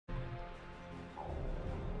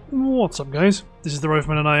What's up, guys? This is the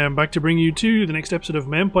Rifleman and I am back to bring you to the next episode of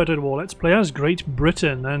my Empire Total War Let's Play as Great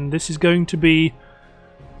Britain, and this is going to be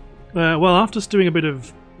well, after doing a bit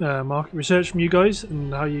of market research from you guys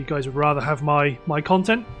and how you guys would rather have my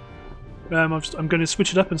content, I'm going to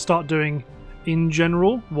switch it up and start doing in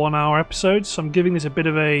general 1 hour episodes. So I'm giving this a bit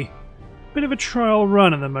of a trial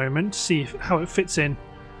run at the moment to see how it fits in,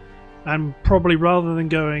 and probably rather than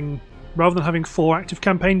having 4 active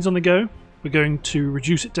campaigns on the go, we're going to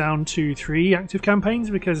reduce it down to 3 active campaigns,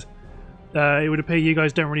 because it would appear you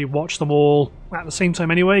guys don't really watch them all at the same time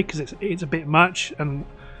anyway, because it's a bit much, and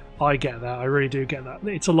I get that. I really do get that.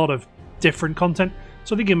 It's a lot of different content,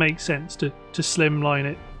 so I think it makes sense to slimline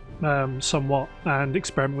it somewhat and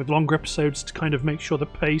experiment with longer episodes to kind of make sure the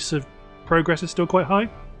pace of progress is still quite high.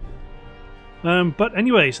 But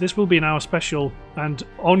anyways, this will be an hour special, and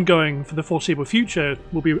ongoing for the foreseeable future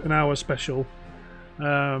will be an hour special.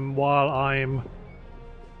 While I'm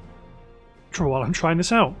trying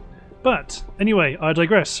this out. But anyway, I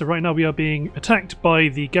digress. So right now we are being attacked by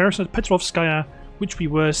the garrison of Petrovskaya, which we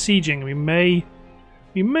were sieging.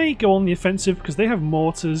 We may go on the offensive because they have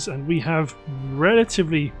mortars and we have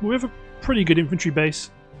a pretty good infantry base,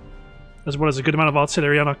 as well as a good amount of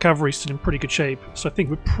artillery, and our cavalry stood in pretty good shape. So I think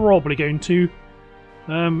we're probably going to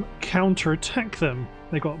counter-attack them.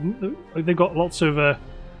 They've got lots of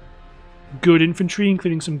good infantry,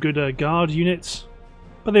 including some good guard units,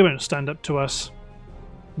 but they won't stand up to us.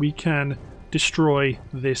 We can destroy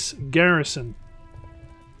this garrison.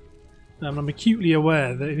 I'm acutely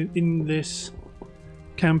aware that in this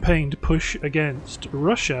campaign to push against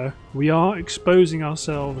Russia, we are exposing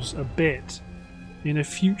ourselves a bit in a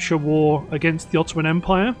future war against the Ottoman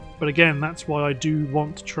Empire, but again, that's why I do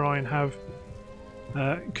want to try and have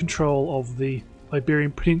control of the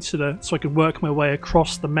Iberian Peninsula, so I could work my way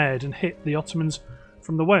across the Med and hit the Ottomans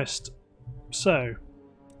from the west. So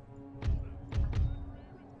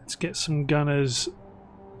let's get some gunners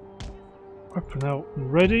up and out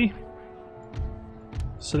and ready.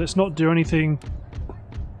 So let's not do anything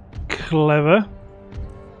clever.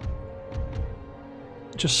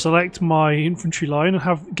 Just select my infantry line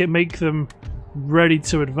and make them ready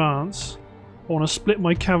to advance. I want to split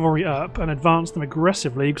my cavalry up and advance them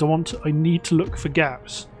aggressively because I need to look for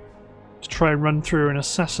gaps to try and run through and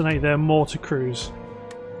assassinate their mortar crews.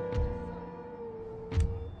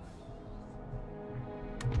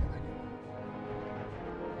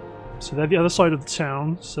 So they're the other side of the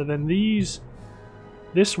town. So then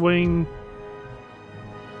this wing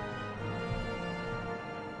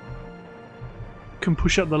can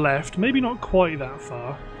push up the left, maybe not quite that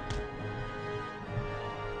far.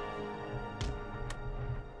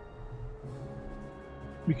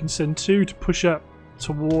 We can send 2 to push up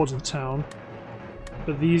towards the town,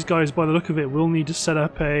 but these guys, by the look of it, will need to set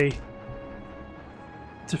up a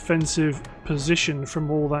defensive position from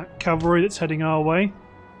all that cavalry that's heading our way.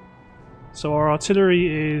 So our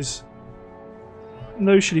artillery is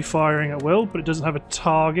notionally firing at will, but it doesn't have a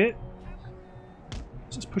target.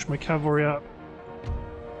 So let's push my cavalry up.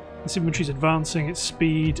 This infantry's advancing at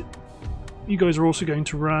speed. You guys are also going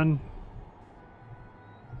to run.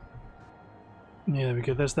 Yeah, there we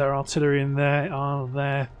go. There's their artillery, and there are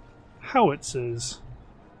their howitzers.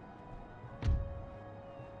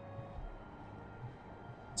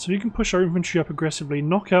 So you can push our infantry up aggressively,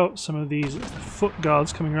 knock out some of these foot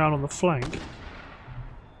guards coming around on the flank.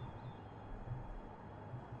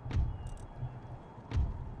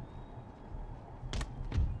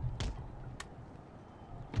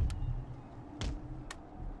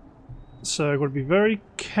 So I've got to be very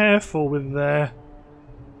careful with their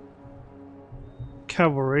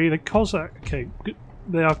cavalry. The Cossack, okay,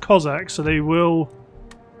 they are Cossacks, so they will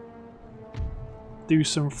do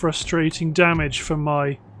some frustrating damage to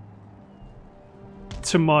my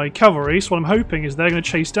cavalry. So what I'm hoping is they're going to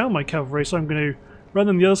chase down my cavalry, so I'm going to run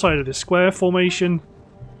them the other side of this square formation.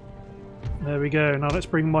 There we go. Now let's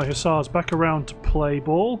bring my hussars back around to play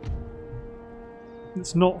ball.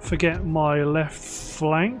 Let's not forget my left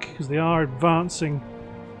flank, because they are advancing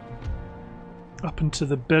up into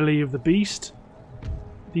the belly of the beast.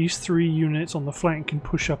 These 3 units on the flank can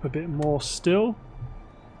push up a bit more still.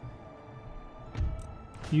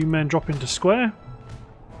 You men drop into square,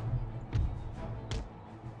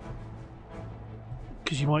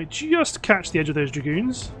 because you might just catch the edge of those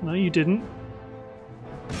dragoons. No, you didn't.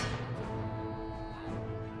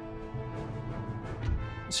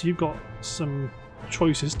 So you've got some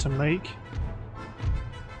choices to make.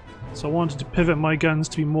 So I wanted to pivot my guns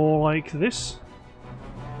to be more like this.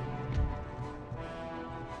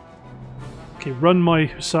 Okay, run my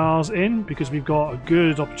hussars in because we've got a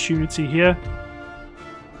good opportunity here.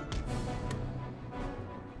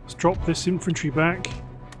 Let's drop this infantry back.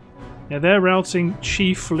 Yeah, they're routing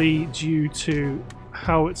chiefly due to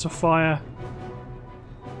howitzer fire.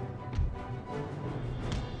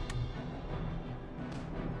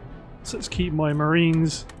 So let's keep my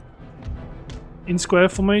Marines in square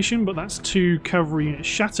formation, but that's 2 cavalry units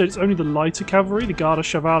shattered. It's only the lighter cavalry. The Garde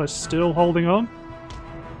Cheval is still holding on.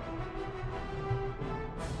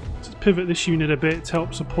 Let's pivot this unit a bit to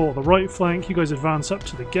help support the right flank. You guys advance up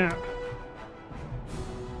to the gap.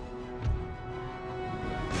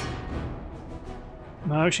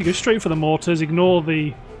 Now actually go straight for the mortars. Ignore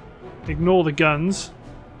the guns.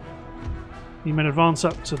 You men advance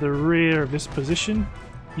up to the rear of this position.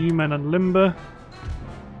 You men unlimber.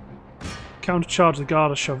 Countercharge the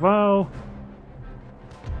Garde Cheval.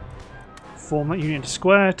 Form that unit into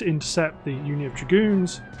square to intercept the unit of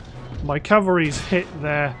dragoons. My cavalry's hit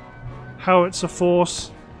their howitzer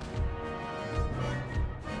force.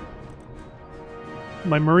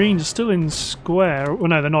 My Marines are still in square. Well,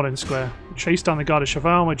 no, they're not in square. Chase down the Garde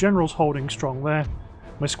Cheval. My general's holding strong there.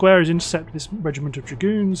 My square has intercepted this regiment of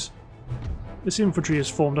dragoons. This infantry is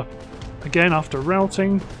formed up again after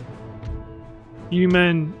routing. You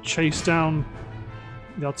men chase down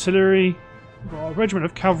the artillery. We've got a regiment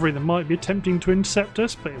of cavalry that might be attempting to intercept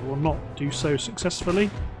us, but it will not do so successfully.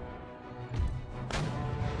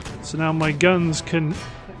 So now my guns can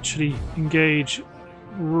actually engage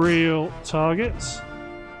real targets.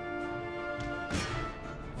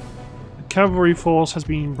 The cavalry force has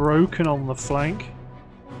been broken on the flank.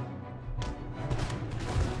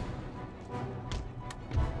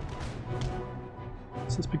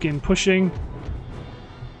 So let's begin pushing.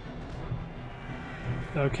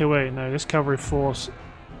 Okay, wait, no, this cavalry force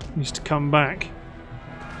needs to come back.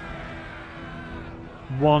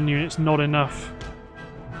 1 unit's not enough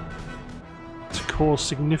to cause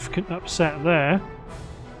significant upset there.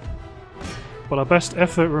 But our best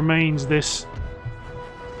effort remains this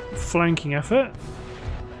flanking effort.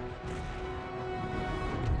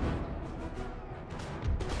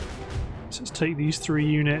 So let's take these 3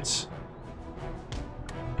 units,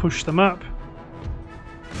 push them up.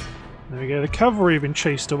 There we go, the cavalry have been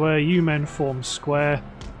chased away, you men form square.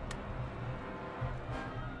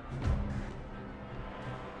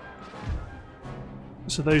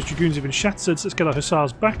 So those dragoons have been shattered, so let's get our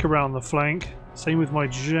hussars back around the flank. Same with my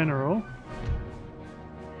general.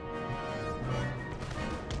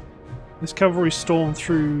 This cavalry stormed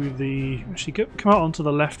through the... actually come out onto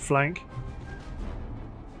the left flank.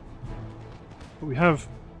 But we have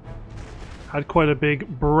had quite a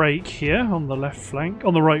big break here on the left flank,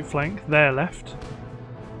 on the right flank, their left.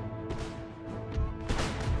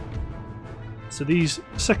 So these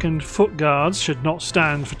second foot guards should not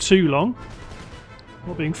stand for too long.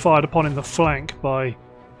 Not being fired upon in the flank by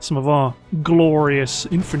some of our glorious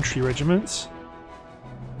infantry regiments.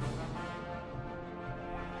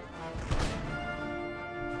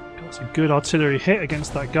 Got some good artillery hit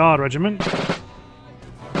against that guard regiment.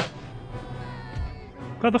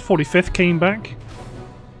 Glad the 45th came back.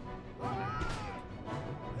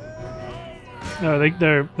 No,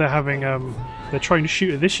 they're having they're trying to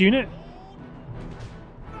shoot at this unit.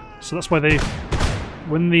 So that's why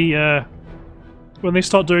when they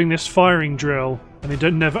start doing this firing drill and they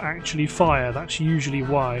don't never actually fire, that's usually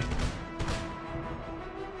why.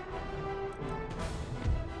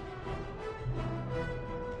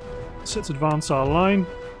 So let's advance our line.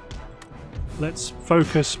 Let's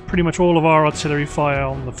focus pretty much all of our artillery fire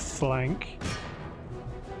on the flank.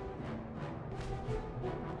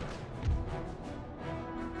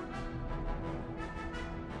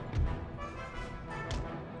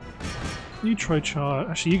 You try charge.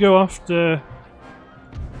 Actually, you go after.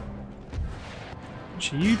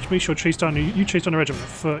 Actually, you make sure chase down. You chase down a regiment of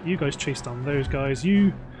foot. You guys chase down those guys.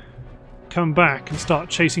 You come back and start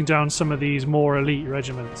chasing down some of these more elite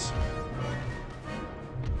regiments.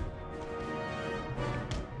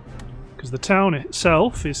 Because the town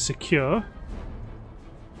itself is secure.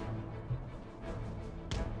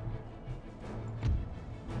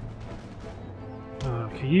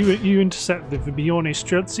 Okay, you intercept the Vibione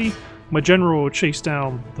Streltsy. My general will chase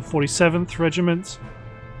down the 47th Regiment.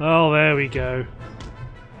 Oh, there we go.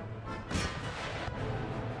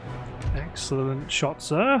 Excellent shot,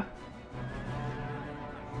 sir.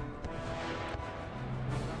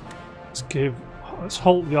 Let's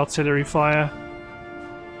halt the artillery fire.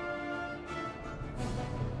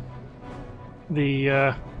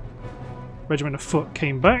 The regiment of foot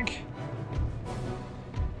came back.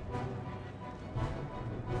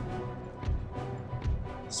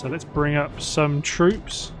 So let's bring up some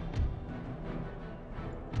troops.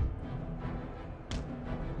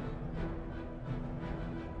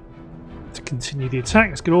 to continue the attack.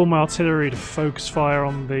 Let's get all my artillery to focus fire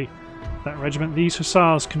on that regiment. These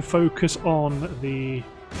hussars can focus on the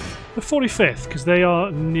 45th because they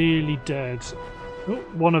are nearly dead. Oh,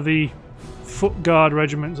 one of the foot guard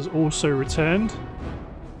regiments has also returned.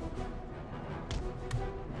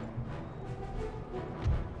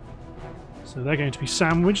 So they're going to be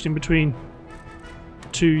sandwiched in between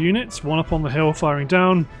two units, one up on the hill firing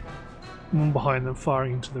down, one behind them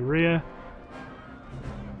firing into the rear.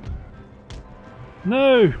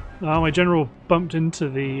 No! Oh, my general bumped into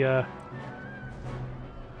the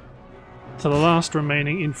last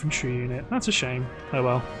remaining infantry unit. That's a shame. Oh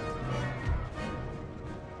well.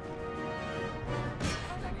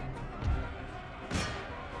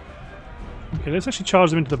 Okay, let's actually charge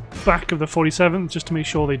them into the back of the 47th just to make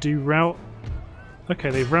sure they do rout.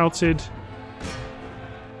 Okay, they've routed.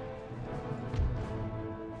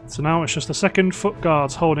 So now it's just the 2nd Foot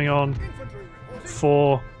Guards holding on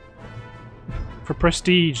for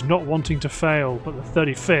prestige, not wanting to fail, but the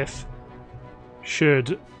 35th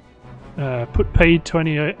should put paid to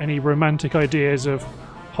any romantic ideas of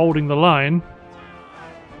holding the line.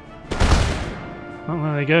 Oh,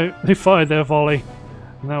 there they go. They fired their volley,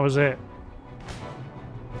 and that was it.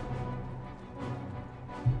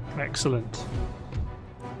 Excellent.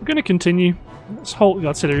 We're going to continue. Let's halt the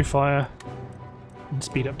artillery fire and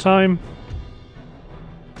speed up time.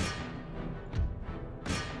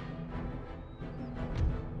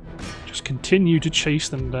 Just continue to chase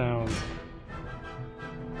them down.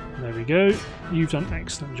 There we go. You've done an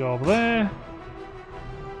excellent job there.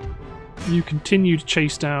 You continue to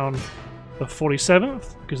chase down the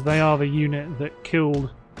 47th because they are the unit that killed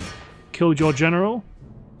your general.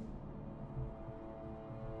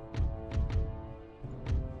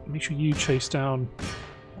 Make sure you chase down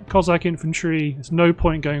Cossack infantry. There's no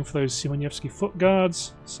point going for those Simonevsky foot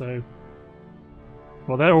guards, so...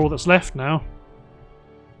 Well, they're all that's left now.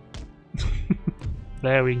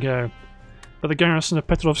 There we go. But the garrison of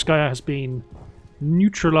Petrovskaya has been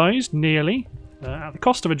neutralised, nearly, at the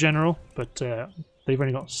cost of a general, but they've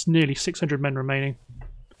only got nearly 600 men remaining.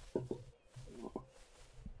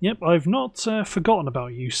 Yep, I've not forgotten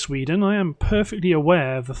about you, Sweden. I am perfectly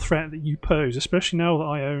aware of the threat that you pose, especially now that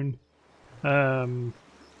I own...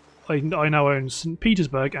 I now own St.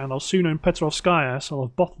 Petersburg, and I'll soon own Petrovskaya, so I'll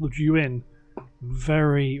have bottled you in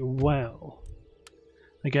very well.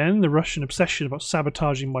 Again, the Russian obsession about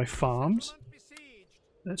sabotaging my farms.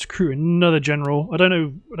 Let's recruit another general. I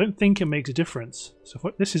don't think it makes a difference. So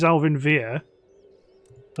if this is Alvin Veer,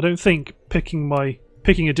 I don't think picking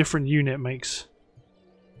a different unit makes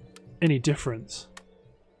any difference.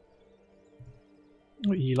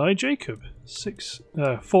 Oh, Eli Jacob,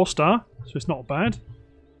 4-star, so it's not bad.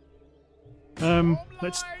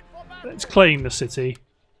 Let's claim the city.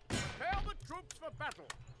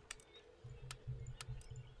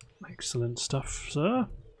 Excellent stuff, sir.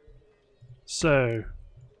 So,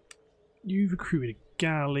 you've recruited a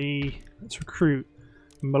galley. Let's recruit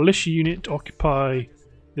a militia unit to occupy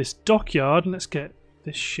this dockyard, and let's get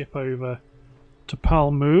this ship over to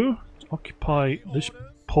Palmu to occupy this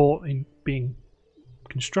port being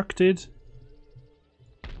constructed.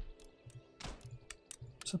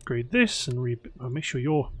 Let's upgrade this and make sure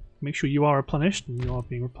you are replenished, and you are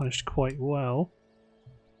being replenished quite well.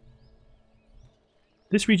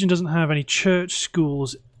 This region doesn't have any church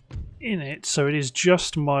schools in it, so it is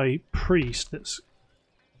just my priest that's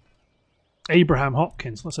Abraham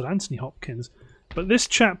Hopkins. That's Anthony Hopkins. But this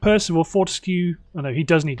chap, Percival Fortescue, I know he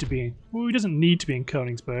does need to be in. Well, he doesn't need to be in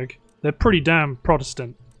Königsberg. They're pretty damn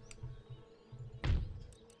Protestant.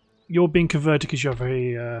 You're being converted because you have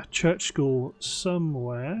a church school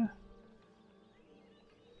somewhere.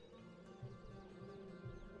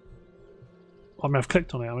 I mean, I've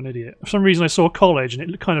clicked on it, I'm an idiot. For some reason I saw college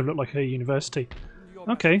and it kind of looked like a university.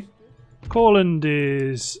 Okay. Courland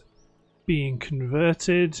is being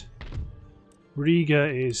converted. Riga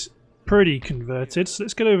is pretty converted, so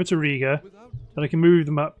let's get over to Riga. Then I can move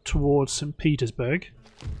them up towards St. Petersburg.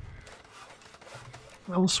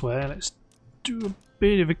 Elsewhere, let's do a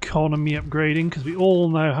bit of economy upgrading, because we all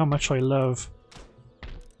know how much I love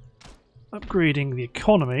upgrading the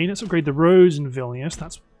economy. Let's upgrade the roads in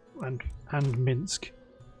Vilnius, and Minsk.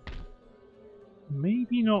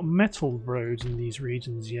 Maybe not metal roads in these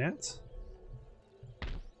regions yet.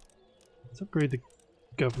 Let's upgrade the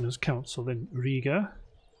Governor's Council in Riga.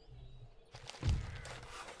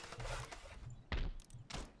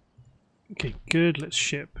 Okay, good. Let's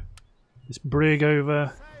ship this brig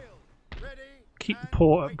over. Keep the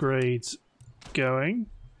port upgrades going.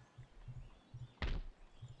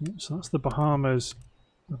 Yep, so that's the Bahamas.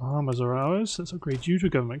 The Bahamas are ours. Let's upgrade you to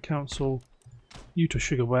Government Council You to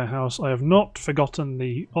Sugar Warehouse. I have not forgotten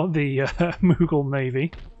the Mughal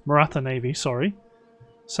Navy, Maratha Navy, sorry.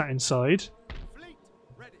 Sat inside.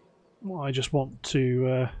 Well, I just want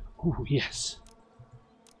to... oh, yes.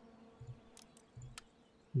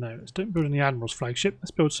 No, let's don't build any Admiral's flagship.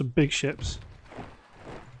 Let's build some big ships.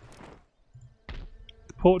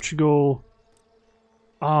 The Portugal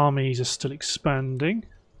armies are still expanding.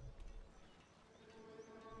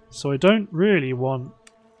 So I don't really want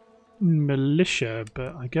militia,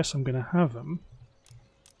 but I guess I'm going to have them.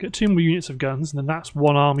 Get 2 more units of guns, and then that's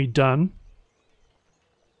one army done.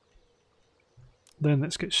 Then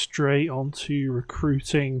let's get straight on to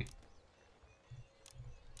recruiting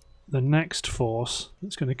the next force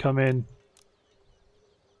that's going to come in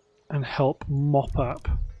and help mop up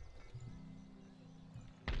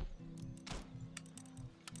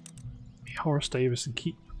Horace Davis and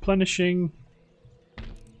keep replenishing.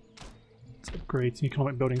 Let's upgrade some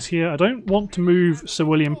economic buildings here. I don't want to move Sir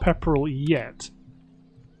William Pepperell yet,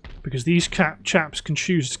 because these chaps can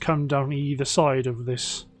choose to come down either side of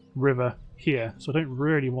this river here, so I don't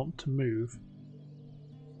really want to move.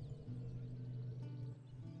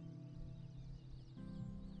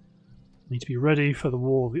 I need to be ready for the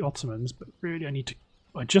War of the Ottomans, but really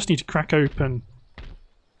I just need to crack open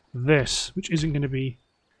this, which isn't going to be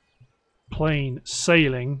plain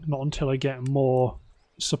sailing, not until I get more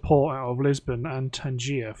support out of Lisbon and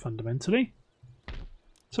Tangier, fundamentally.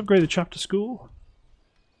 Let's upgrade the chapter school.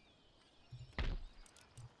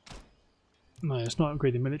 No, let's not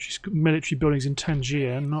upgrade the military buildings in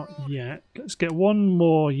Tangier, not yet. Let's get one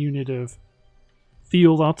more unit of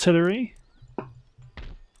field artillery.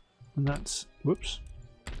 And that's, whoops,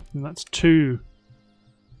 and that's 2,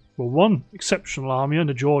 well, 1 exceptional army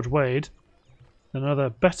under George Wade, another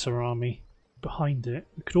better army behind it.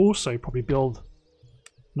 We could also probably build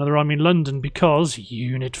another army in London because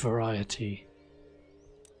unit variety.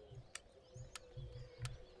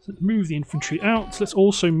 So let's move the infantry out. Let's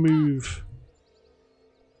also move...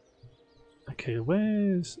 Okay,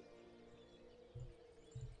 where's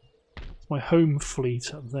my home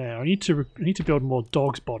fleet up there? I need to build more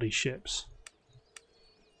dog's body ships.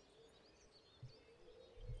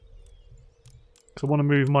 Because I want to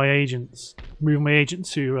move my agent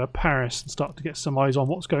to Paris and start to get some eyes on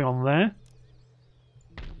what's going on there.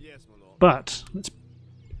 Yes, my lord. But let's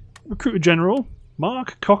recruit a general,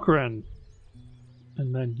 Mark Cochrane,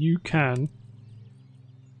 and then you can.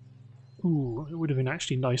 Ooh, it would have been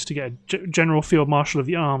actually nice to get a General Field Marshal of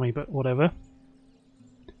the Army, but whatever.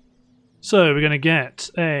 So we're going to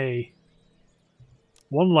get a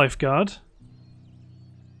 1 Lifeguard,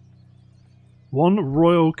 1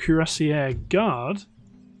 Royal Cuirassier Guard,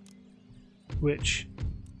 which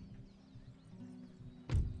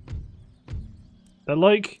they're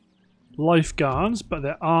like Lifeguards, but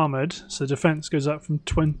they're armoured, so defence goes up from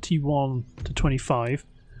 21 to 25.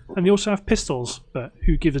 And they also have pistols, but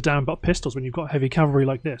who gives a damn about pistols when you've got heavy cavalry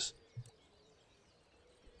like this?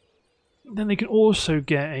 Then they can also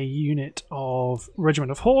get a unit of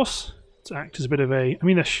Regiment of Horse to act as a bit of a... I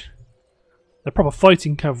mean, they're proper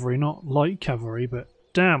fighting cavalry, not light cavalry, but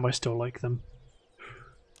damn, I still like them.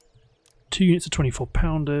 2 units of 24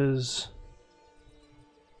 pounders.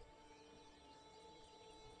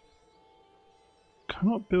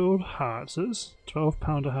 Cannot build howitzers. 12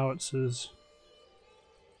 pounder howitzers.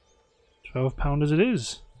 12 pounders it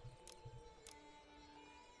is.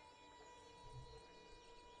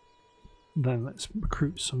 Then let's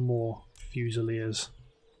recruit some more Fusiliers.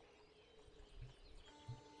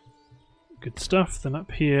 Good stuff. Then up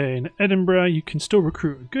here in Edinburgh you can still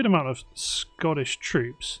recruit a good amount of Scottish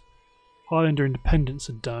troops. Highlander Independents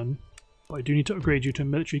are done, but I do need to upgrade you to a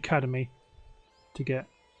military academy to get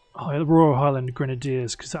the Royal Highland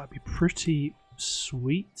Grenadiers, because that would be pretty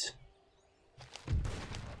sweet.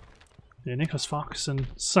 Yeah, Nicholas Farquharson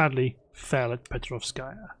sadly fell at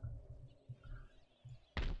Petrovskaya.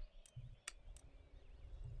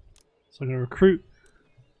 So I'm going to recruit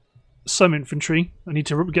some infantry. I need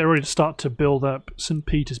to get ready to start to build up St.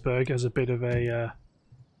 Petersburg as a bit of a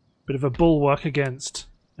bulwark against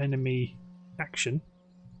enemy action.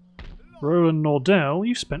 Roland Nordell,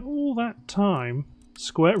 you spent all that time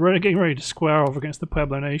getting ready to square off against the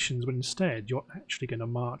Pueblo nations, when instead you're actually going to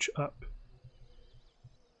march up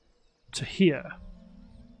to here,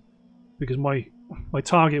 because my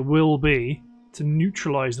target will be to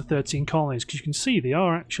neutralize the 13 colonies, because you can see they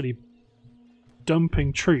are actually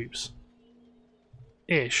dumping troops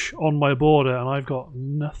ish on my border and I've got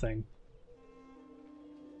nothing,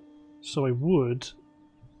 so I would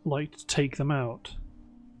like to take them out.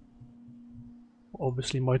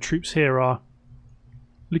 Obviously my troops here are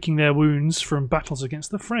licking their wounds from battles against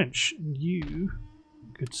the French. You,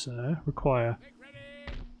 good sir, require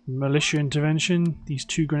militia intervention. These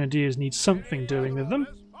 2 grenadiers need something doing with them.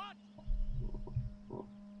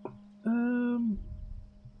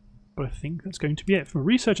 But I think that's going to be it. From a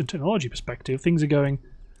research and technology perspective, things are going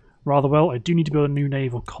rather well. I do need to build a new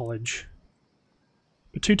naval college.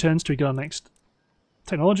 But 2 turns till we get our next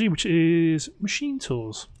technology, which is machine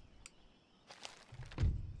tools.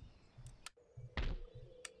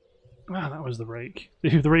 Ah, that was the rake.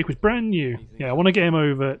 The rake was brand new. Yeah, I want to get him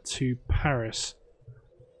over to Paris.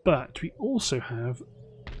 But we also have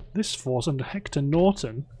this force under Hector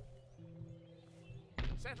Norton,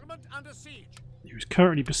 Settlement under siege. who's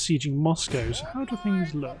currently besieging Moscow. So how do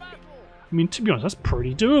things look? I mean, to be honest, that's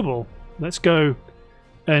pretty doable. Let's go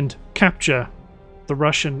and capture the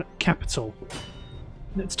Russian capital.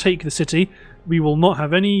 Let's take the city. We will not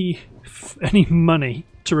have any money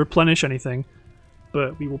to replenish anything,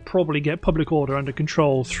 but we will probably get public order under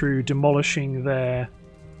control through demolishing their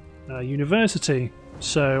university.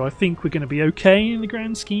 So I think we're going to be okay in the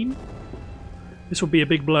grand scheme. This will be a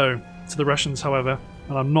big blow to the Russians, however,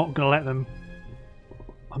 and I'm not going to let them.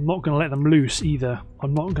 I'm not going to let them loose either.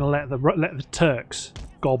 I'm not going to let the Turks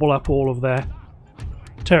gobble up all of their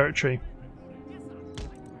territory.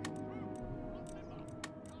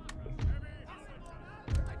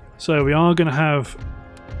 So we are going to have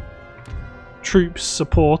troops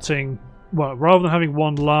supporting. Well, rather than having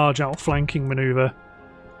one large outflanking maneuver,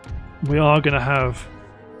 we are going to have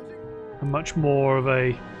a much more of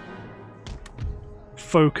a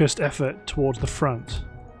focused effort towards the front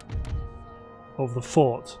of the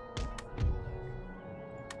fort.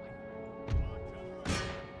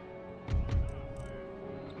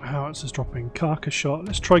 Howitzers dropping carcass shot.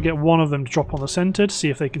 Let's try get one of them to drop on the centre to see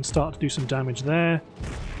if they can start to do some damage there.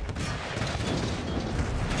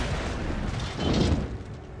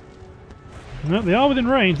 No, they are within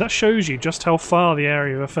range. That shows you just how far the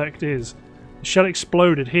area of effect is. The shell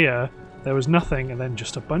exploded here, there was nothing, and then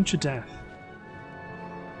just a bunch of death.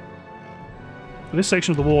 But this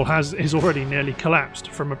section of the wall is already nearly collapsed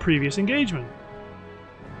from a previous engagement.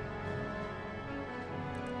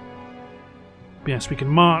 But yes, we can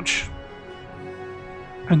march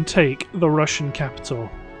and take the Russian capital.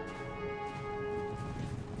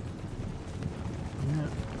 Yeah.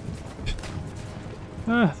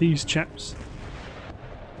 Ah, these chaps.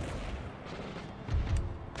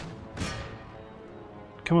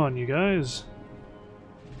 Come on, you guys.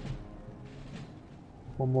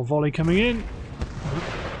 One more volley coming in.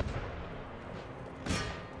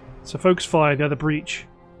 So focus fire the other breach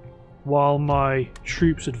while my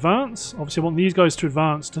troops advance. Obviously I want these guys to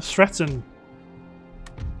advance to threaten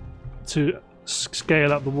to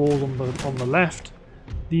scale up the walls on the left.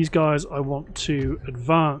 These guys I want to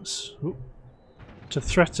advance to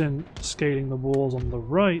threaten scaling the walls on the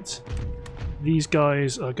right. These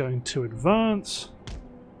guys are going to advance.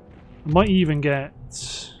 I might even get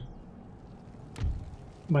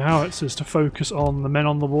my howitzers to focus on the men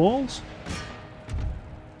on the walls.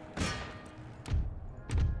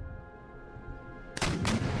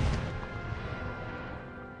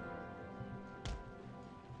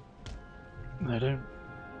 No, don't.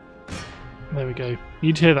 There we go.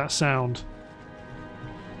 You'd hear that sound.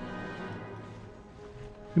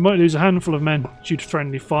 We might lose a handful of men due to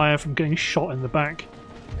friendly fire from getting shot in the back.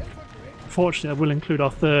 Fortunately, I will include our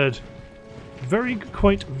third,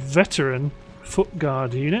 quite veteran foot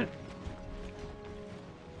guard unit.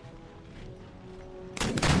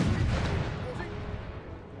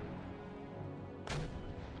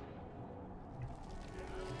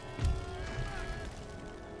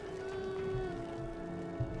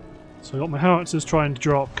 So I got my howitzers trying to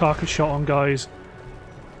drop carcass shot on guys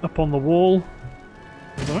up on the wall.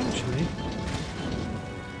 Although actually,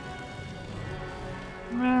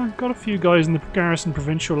 got a few guys in the garrison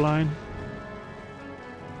provincial line.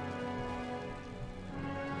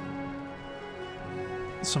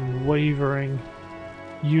 Some wavering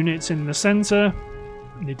units in the centre.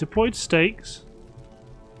 Need deployed stakes.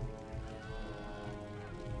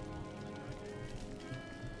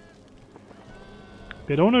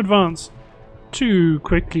 But I don't want to advance too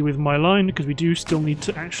quickly with my line because we do still need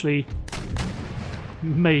to actually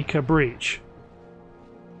make a breach.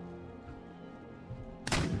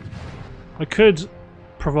 I could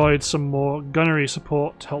provide some more gunnery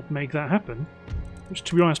support to help make that happen, which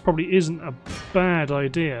to be honest probably isn't a bad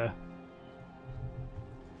idea.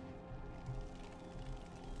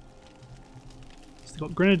 So they've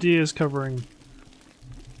got grenadiers covering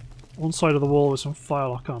one side of the wall with some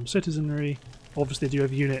firelock armed citizenry. Obviously they do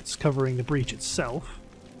have units covering the breach itself.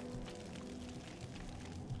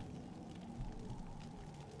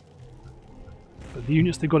 but the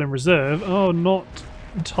units they've got in reserve are not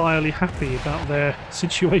entirely happy about their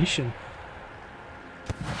situation.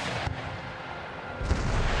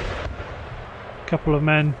 A couple of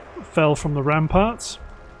men fell from the ramparts.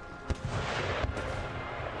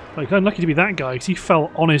 Like, unlucky to be that guy because he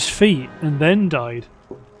fell on his feet and then died.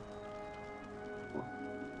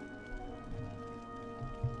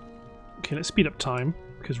 Okay, let's speed up time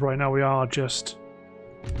because right now we are just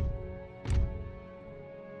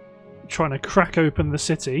trying to crack open the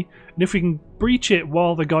city, and if we can breach it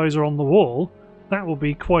while the guys are on the wall, that will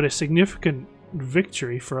be quite a significant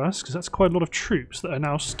victory for us because that's quite a lot of troops that are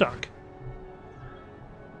now stuck.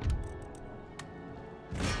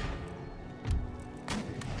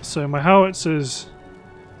 So my howitzers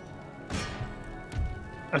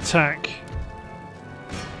attack.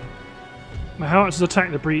 My howitzers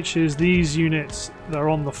attack the breaches. These units that are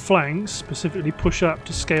on the flanks specifically push up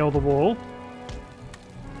to scale the wall.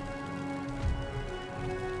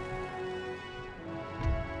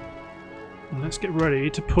 And let's get ready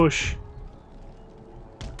to push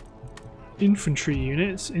infantry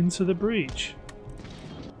units into the breach.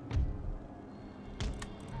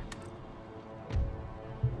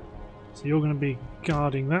 So you're going to be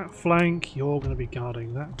guarding that flank, you're going to be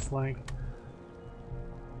guarding that flank.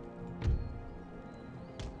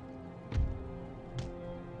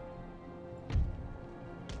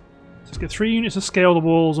 So let's get 3 units to scale the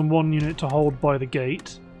walls and 1 unit to hold by the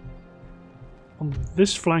gate. On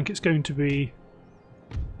this flank it's going to be,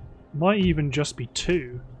 might even just be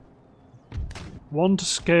 2. 1 to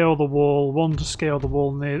scale the wall, 1 to scale the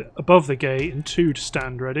wall near above the gate, and 2 to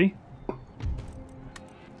stand ready.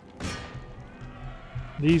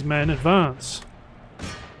 These men advance.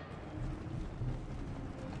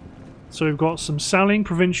 So we've got some Salling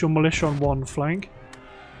provincial militia on one flank.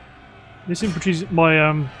 This infantry's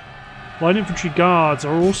my light infantry guards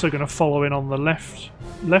are also going to follow in on the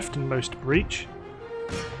leftmost breach.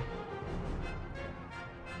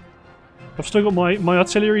 I've still got my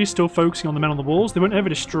artillery is still focusing on the men on the walls. They won't ever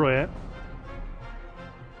destroy it.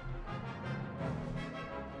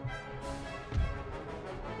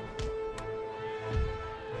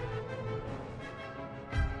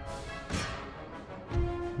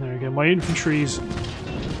 There we go. My infantry's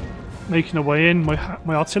making their way in. My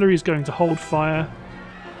artillery is going to hold fire.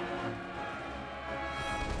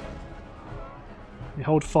 They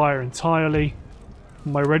hold fire entirely.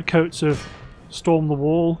 My redcoats have stormed the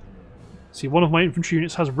wall. See, one of my infantry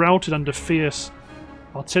units has routed under fierce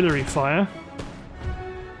artillery fire.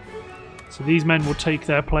 So these men will take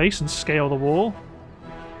their place and scale the wall.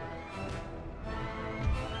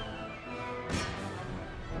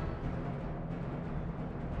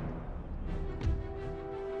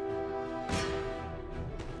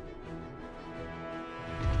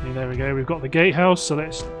 Okay, there we go, we've got the gatehouse, so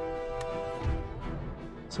let's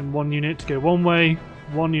send 1 unit to go one way,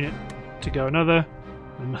 1 unit to go another.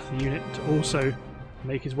 Another unit to also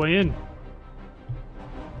make his way in.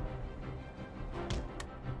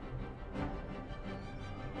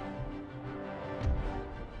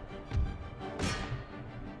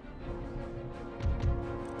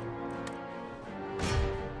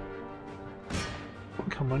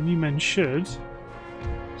 Come on, you men should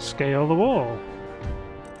scale the wall.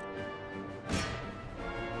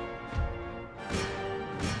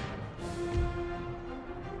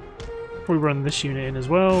 We run this unit in as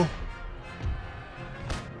well.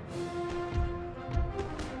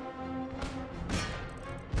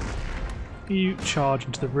 You charge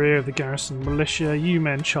into the rear of the garrison militia. You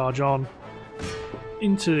men charge on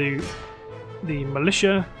into the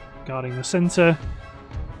militia, guarding the centre.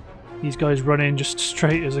 These guys run in just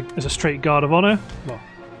straight as a straight guard of honour. Well,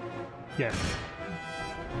 yeah.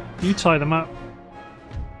 You tie them up.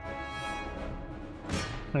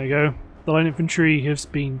 There you go. The line infantry has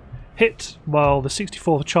been hit while the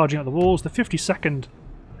 64th are charging up the walls. The 52nd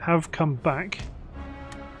have come back.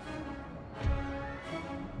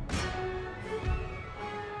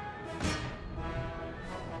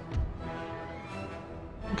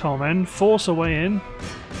 Come on, men, force a way in.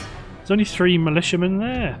 There's only 3 militiamen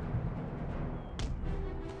there.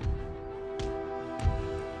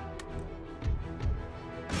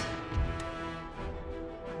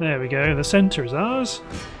 There we go, the centre is ours.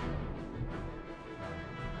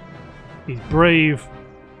 These brave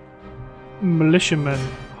militiamen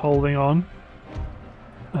holding on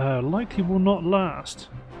likely will not last.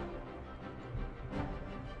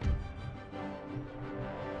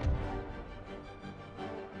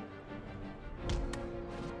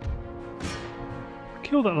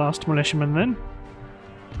 Kill that last militiaman then.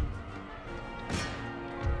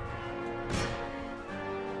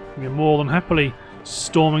 We're more than happily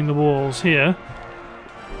storming the walls here.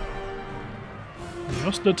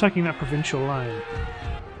 not still attacking that provincial line.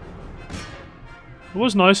 It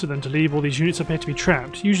was nice of them to leave all these units up here to be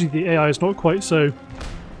trapped. Usually the AI is not quite so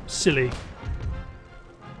silly.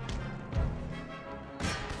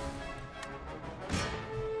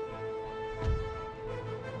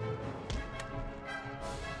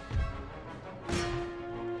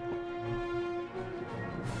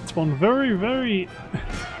 It's one very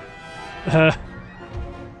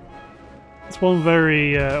it's one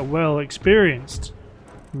very well experienced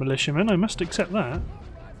militiaman, I must accept that.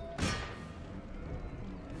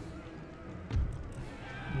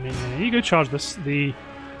 I mean, you go charge this. The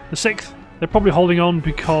 6th, they're probably holding on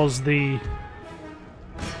because there's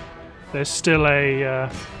still a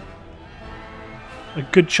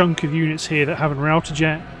good chunk of units here that haven't routed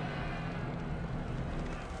yet.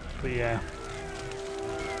 But yeah,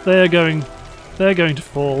 they're going to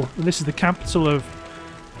fall. And this is the capital of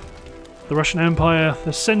the Russian Empire,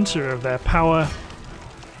 the centre of their power,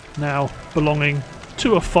 now belonging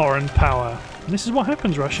to a foreign power. And this is what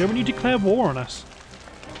happens, Russia, when you declare war on us.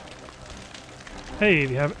 Hey,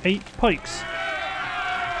 we have 8 pikes.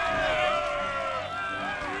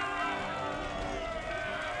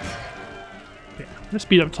 Yeah, let's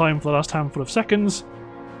speed up time for the last handful of seconds.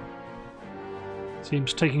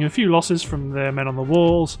 Seems taking a few losses from their men on the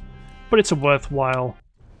walls, but it's a worthwhile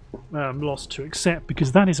loss to accept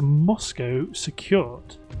because that is Moscow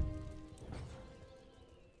secured.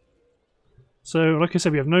 So, like I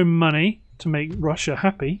said, we have no money to make Russia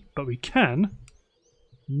happy, but we can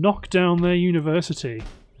knock down their university,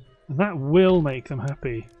 and that will make them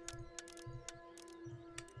happy.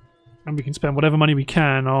 And we can spend whatever money we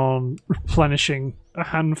can on replenishing a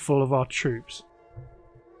handful of our troops.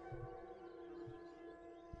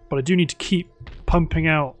 But I do need to keep pumping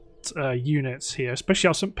out units here, especially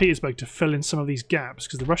out of St. Petersburg, to fill in some of these gaps,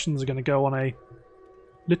 because the Russians are going to go on a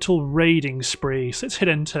little raiding spree. So let's hit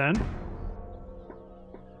end turn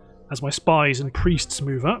as my spies and priests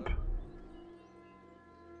move up.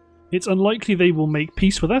 It's unlikely they will make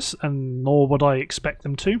peace with us, and nor would I expect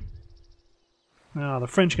them to. Now, the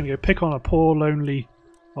French are going to go pick on a poor, lonely,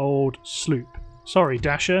 old sloop. Sorry,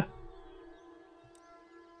 Dasher.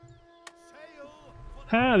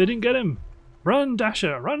 Ha! They didn't get him. Run,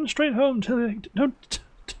 Dasher! Run straight home till they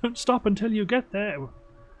don't stop until you get there.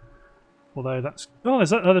 Although that's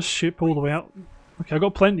there's that other ship all the way out. Okay, I've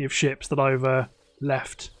got plenty of ships that I've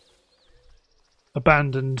left.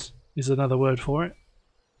 Abandoned is another word for it.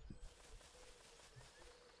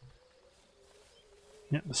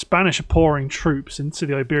 Yeah, the Spanish are pouring troops into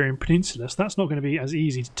the Iberian Peninsula, so that's not going to be as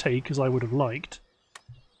easy to take as I would have liked.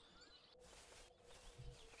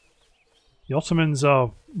 The Ottomans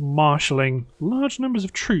are marshalling large numbers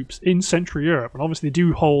of troops in Central Europe, and obviously they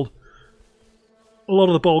do hold a lot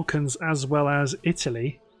of the Balkans as well as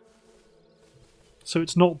Italy. So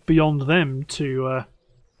it's not beyond them to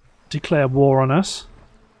declare war on us.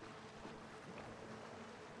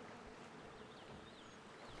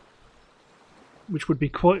 Which would be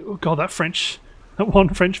quite... Oh god, that one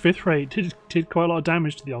French 5th rate did quite a lot of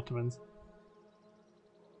damage to the Ottomans.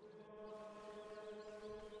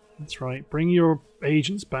 That's right, bring your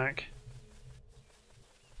agents back.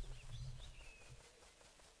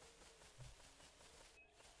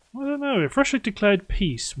 I don't know, if Russia declared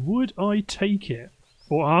peace, would I take it?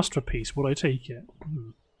 Or asked for peace, would I take it?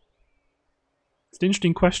 It's an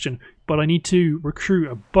interesting question, but I need to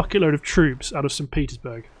recruit a bucket load of troops out of St.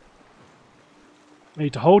 Petersburg. I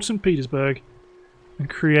need to hold St. Petersburg and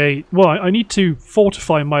create... Well, I need to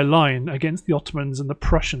fortify my line against the Ottomans and the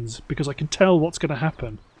Prussians because I can tell what's going to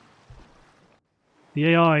happen. The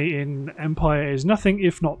AI in Empire is nothing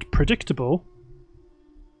if not predictable.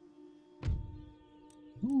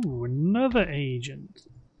 Ooh, another agent.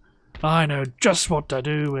 I know just what to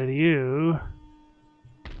do with you.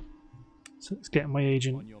 So let's get my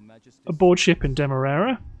agent aboard ship in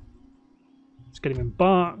Demerara. Let's get him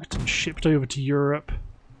embarked and shipped over to Europe.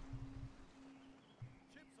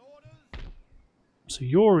 So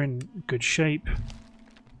you're in good shape.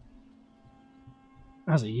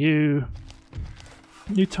 As are you.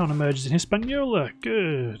 New town emerges in Hispaniola.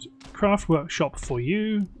 Good. Craft workshop for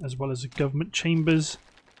you, as well as government chambers.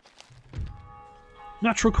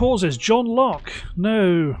 Natural causes. John Locke.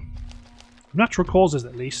 No. Natural causes,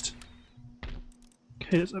 at least.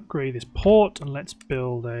 Okay, let's upgrade this port and let's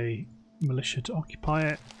build a militia to occupy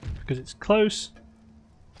it because it's close.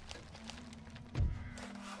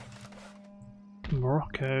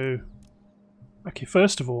 Morocco. Okay,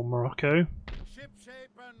 first of all, Morocco,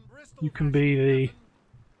 you can be the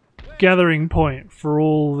gathering point for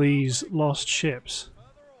all these lost ships.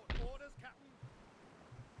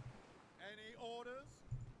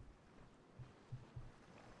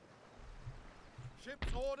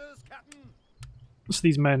 Ship's orders, Captain. So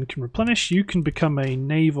these men can replenish. You can become a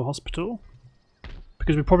naval hospital.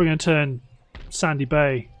 Because we're probably going to turn Sandy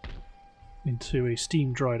Bay into a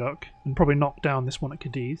steam dry dock. And probably knock down this one at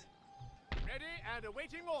Cadiz. Ready and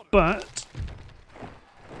awaiting orders. But...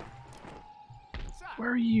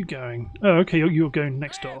 where are you going? Oh, okay, you're going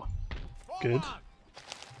next door. Good.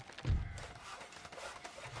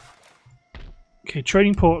 Okay,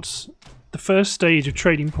 trading ports. The first stage of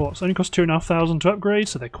trading ports only costs 2,500 to upgrade,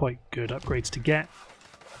 so they're quite good upgrades to get.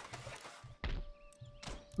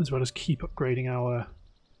 As well as keep upgrading our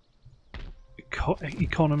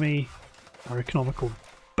economy, our economical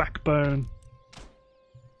backbone.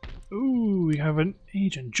 Ooh, we have an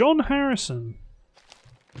agent. John Harrison.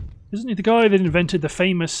 Isn't he the guy that invented the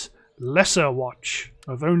famous Lesser Watch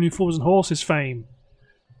of Only Fools and Horses fame?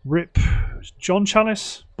 Rip. John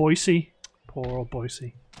Chalice? Boise? Poor old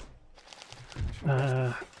Boise.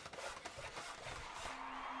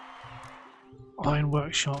 Iron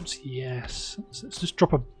workshops, yes. Let's just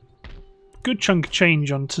drop a good chunk of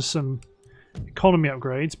change onto some economy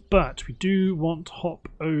upgrades, but we do want to hop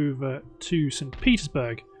over to St.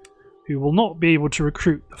 Petersburg, who will not be able to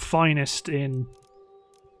recruit the finest in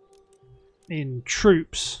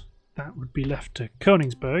troops. That would be left to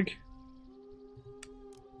Königsberg.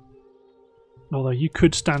 Although you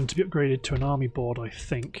could stand to be upgraded to an army board, I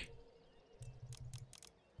think.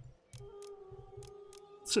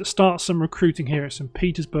 So start some recruiting here at St.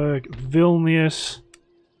 Petersburg, Vilnius.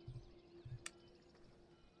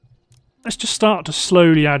 Let's just start to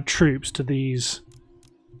slowly add troops to these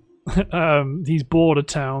these border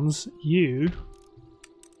towns. You,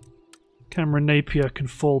 Cameron Napier, can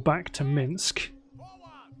fall back to Minsk.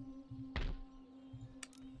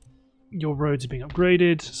 Your roads are being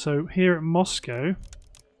upgraded. So here at Moscow,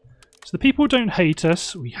 so the people don't hate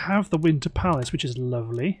us. We have the Winter Palace, which is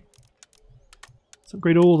lovely. Let's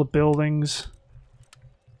upgrade all the buildings.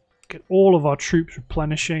 Get all of our troops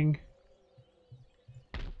replenishing.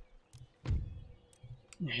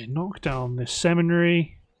 Yeah, knock down this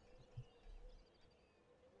seminary.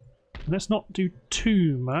 Let's not do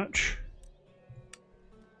too much.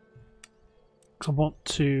 Because I want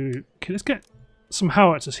to... okay, let's get some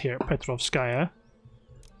howitzers here at Petrovskaya.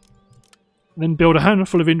 Then build a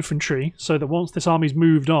handful of infantry so that once this army's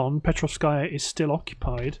moved on, Petrovskaya is still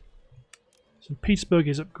occupied. So Petersburg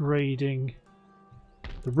is upgrading.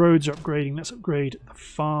 The roads are upgrading. Let's upgrade the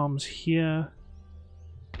farms here.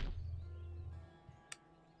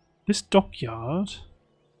 This dockyard.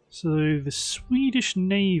 So the Swedish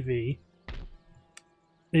Navy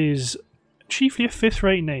is chiefly a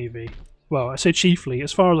 5th-rate navy. Well, I say chiefly,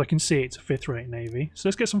 as far as I can see it's a 5th-rate navy. So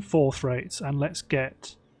let's get some 4th-rates and let's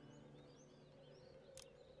get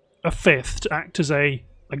a 5th to act as a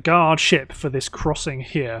guard ship for this crossing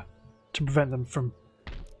here to prevent them from,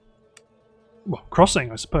 well,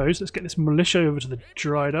 crossing, I suppose. Let's get this militia over to the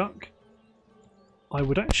dry dock. I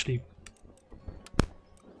would actually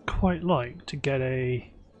quite like to get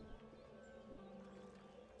a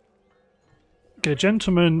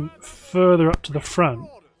gentleman further up to the front.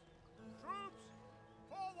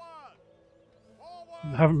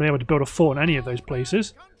 I haven't been able to build a fort in any of those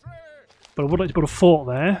places, but I would like to build a fort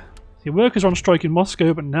there. The workers are on strike in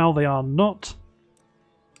Moscow, but now they are not.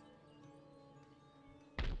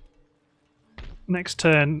 Next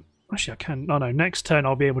turn, actually I can, oh no, next turn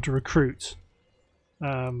I'll be able to recruit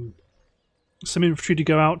some infantry to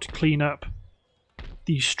go out to clean up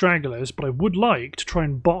these stragglers, but I would like to try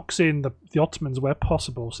and box in the Ottomans where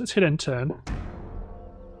possible. So let's hit end turn.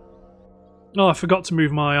 Oh, I forgot to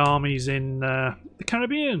move my armies in the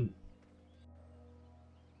Caribbean.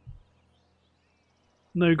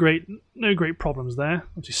 No great problems there.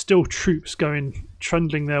 Obviously, still troops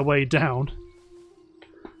trundling their way down.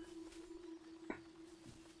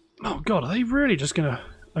 Oh God, are they really just gonna?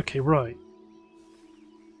 Okay, right.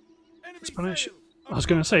 Spanish. I was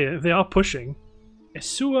going to say, if they are pushing,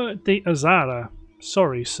 Esua de Azara.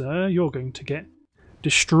 Sorry, sir, you're going to get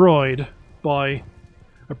destroyed by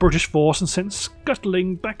a British force and sent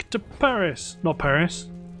scuttling back to Paris. Not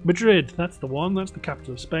Paris, Madrid. That's the one. That's the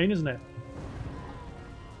capital of Spain, isn't it?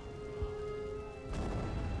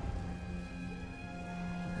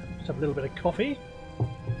 Just have a little bit of coffee.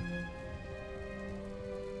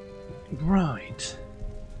 Right.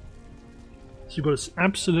 So you've got this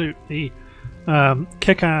absolutely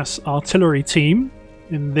kick-ass artillery team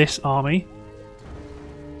in this army.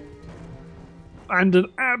 And an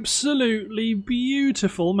absolutely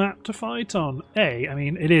beautiful map to fight on. I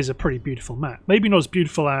mean, it is a pretty beautiful map. Maybe not as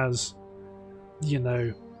beautiful as, you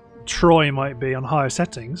know, Troy might be on higher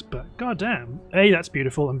settings, but goddamn. A, that's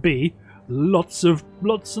beautiful, and B, lots and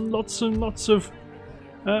lots of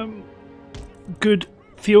Good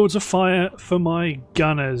fields of fire for my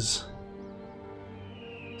gunners.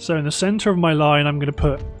 So in the centre of my line I'm going to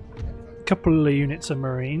put a couple of units of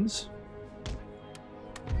Marines.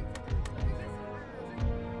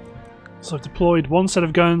 So I've deployed one set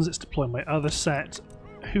of guns, let's deploy my other set,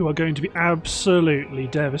 who are going to be absolutely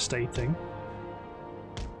devastating.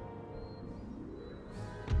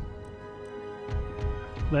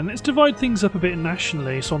 Then let's divide things up a bit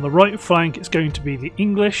nationally. So on the right flank it's going to be the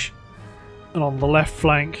English, and on the left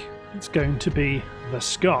flank it's going to be the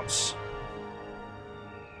Scots.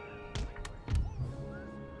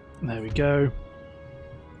 There we go.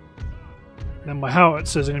 Then my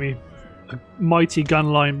howitzers are going to be a mighty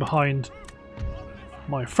gun line behind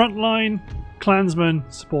my front line. Clansmen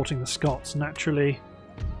supporting the Scots naturally.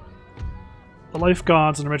 The Life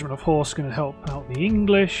Guards and a regiment of horse are going to help out the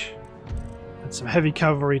English. And some heavy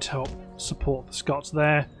cavalry to help support the Scots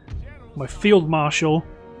there. My Field Marshal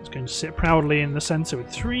is going to sit proudly in the centre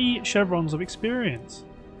with 3 chevrons of experience.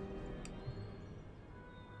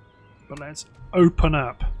 But let's open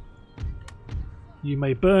up. You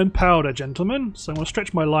may burn powder, gentlemen, so I'm going to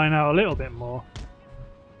stretch my line out a little bit more.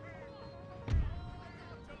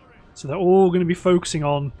 So they're all going to be focusing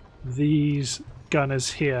on these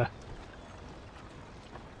gunners here.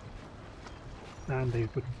 And they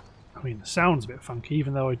would, I mean, the sound's a bit funky,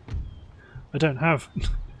 even though I don't have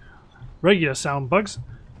regular sound bugs.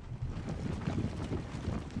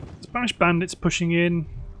 Spanish bandits pushing in.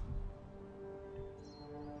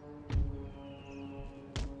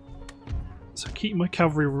 So keep my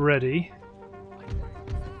cavalry ready.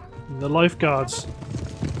 And the Life Guards,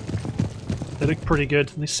 they look pretty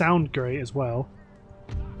good and they sound great as well.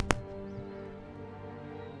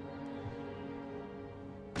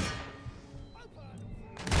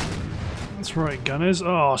 That's right, gunners.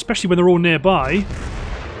 Oh, especially when they're all nearby.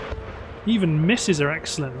 Even misses are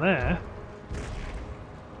excellent there.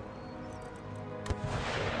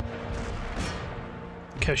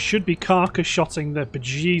 Okay, should be carcass shotting the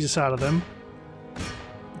bejesus out of them,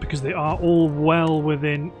 because they are all well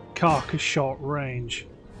within carcass shot range.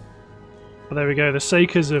 But there we go, the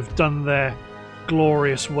Sakers have done their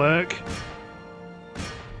glorious work.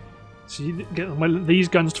 So you get these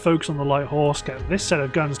guns to focus on the light horse, get this set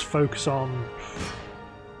of guns to focus on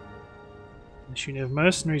this unit of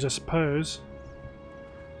mercenaries, I suppose.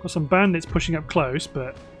 Got some bandits pushing up close,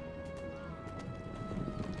 but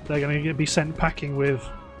they're going to be sent packing with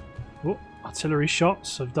artillery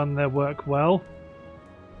shots. Have done their work well.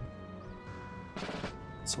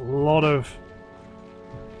 It's a lot of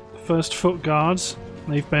first foot guards.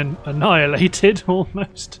 They've been annihilated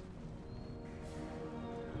almost.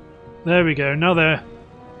 There we go. Now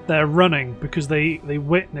they're running because they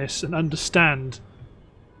witness and understand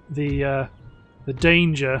the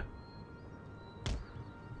danger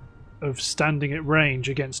of standing at range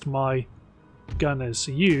against my gunners.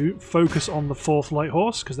 So you focus on the 4th light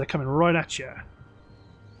horse because they're coming right at you.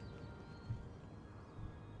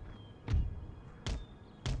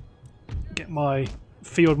 Get my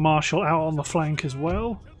field marshal out on the flank as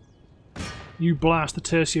well. You blast the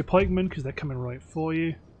tertiary pikemen because they're coming right for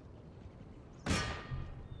you.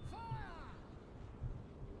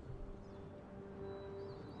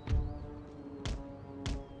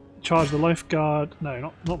 Charge the life guard.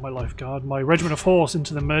 No, not my life guard. My regiment of horse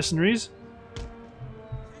into the mercenaries.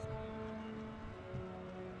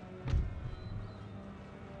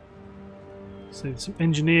 So some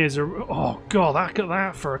engineers are. Oh god, look at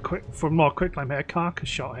that for a more quick line hit, a carcass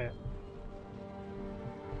shot hit.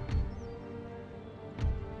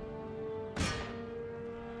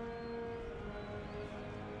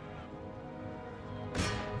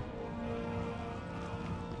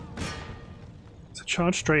 So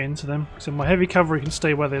charge straight into them. So my heavy cavalry can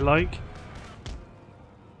stay where they like.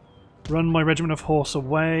 Run my regiment of horse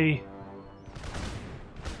away.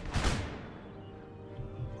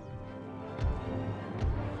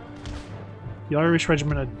 The Irish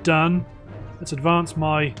regiment are done. Let's advance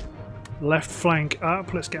my left flank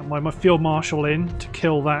up. Let's get my field marshal in to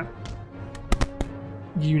kill that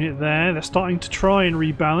unit there. They're starting to try and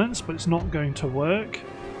rebalance, but it's not going to work.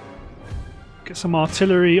 Get some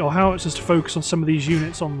artillery or howitzers to focus on some of these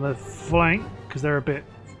units on the flank, because they're a bit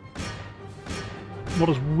not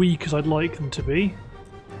as weak as I'd like them to be.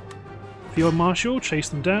 Field marshal, chase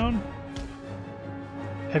them down.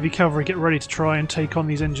 Heavy cavalry, get ready to try and take on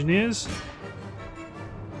these engineers.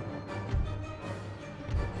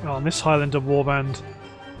 Oh, and this Highlander warband.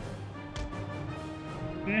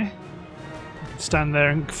 Stand there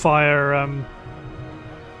and fire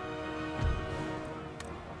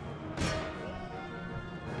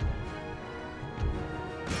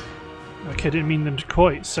Okay, I didn't mean them to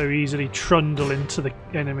quite so easily trundle into the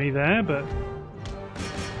enemy there, but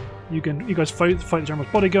you guys fight the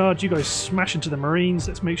General's bodyguard, you guys smash into the Marines.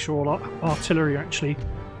 Let's make sure all our artillery are actually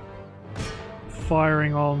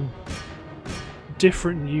firing on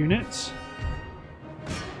different units.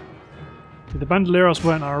 The Bandoleros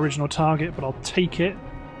weren't our original target, but I'll take it.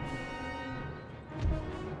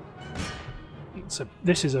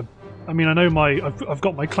 This is a... I mean, I know I've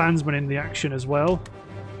got my clansmen in the action as well.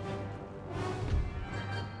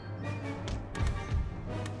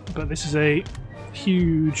 But this is a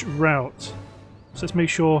huge rout. So let's make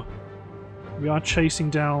sure we are chasing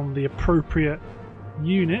down the appropriate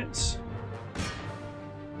units.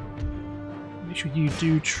 Make sure you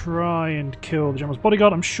do try and kill the General's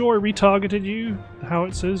bodyguard. I'm sure I retargeted you, the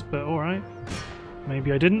howitzers, but alright.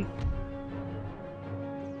 Maybe I didn't.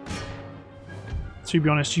 To be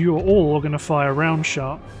honest, you are all going to fire round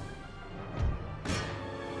shot.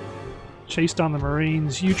 Chase down the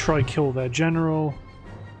Marines. You try kill their general.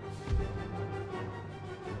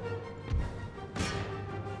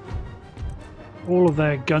 All of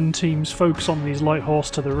their gun teams focus on these light horse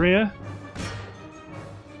to the rear.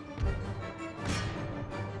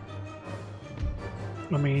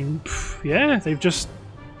 I mean, yeah, they've just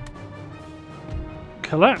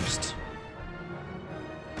collapsed.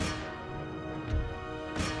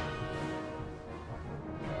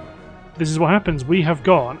 This is what happens. We have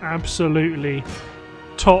got an absolutely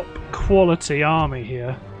top quality army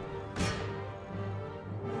here.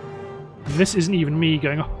 And this isn't even me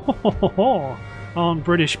going, ho ho ho ho, aren't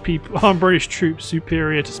British troops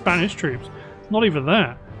superior to Spanish troops? It's not even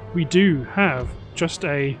that. We do have just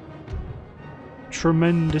a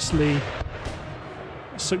tremendously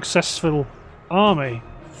successful army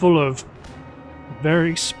full of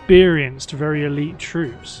very experienced, very elite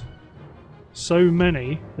troops. So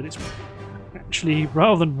many that it's actually,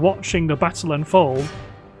 rather than watching the battle unfold,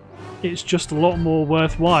 it's just a lot more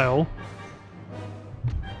worthwhile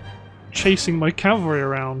chasing my cavalry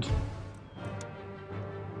around.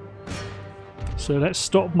 So let's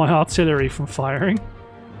stop my artillery from firing.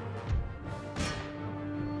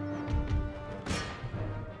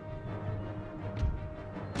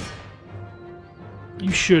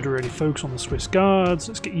 You should really focus on the Swiss Guards.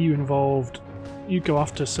 Let's get you involved. You go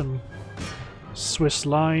after some Swiss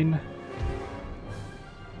line.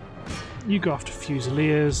 You go after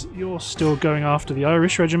Fusiliers. You're still going after the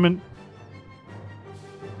Irish regiment.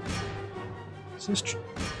 So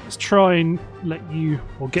let's try and let you,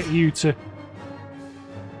 or get you to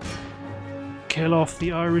kill off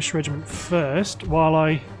the Irish regiment first while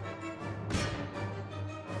I...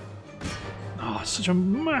 Oh, it's such a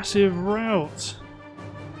massive rout.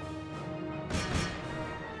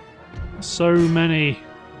 So many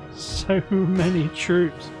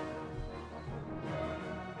troops.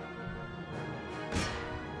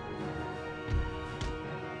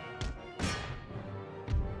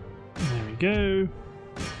 There we go.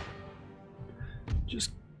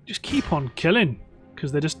 Just keep on killing,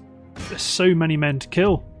 because there's so many men to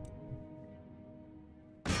kill.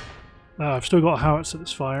 I've still got a howitzer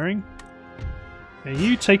that's firing. Now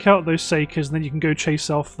you take out those Sakers, and then you can go chase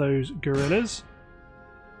off those guerrillas.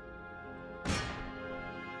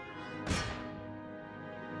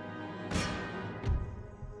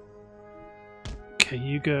 Okay,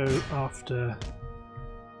 you go after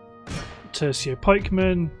Tercio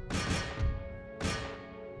pikemen.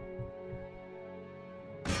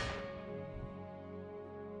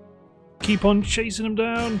 Keep on chasing them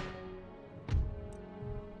down.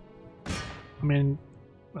 I mean,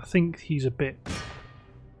 I think he's a bit...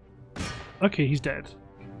 Okay, he's dead.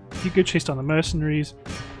 You go chase down the mercenaries.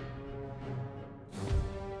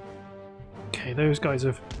 Okay, those guys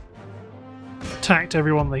have attacked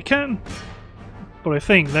everyone they can. But I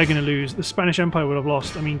think they're going to lose. The Spanish Empire would have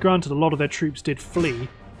lost. I mean, granted, a lot of their troops did flee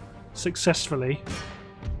successfully.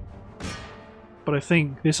 But I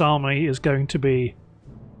think this army is going to be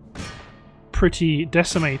pretty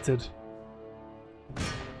decimated.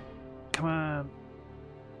 Come on.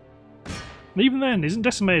 And even then, isn't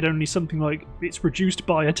decimated only something like it's reduced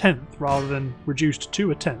by 1/10 rather than reduced to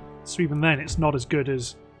 1/10? So even then, it's not as good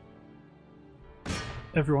as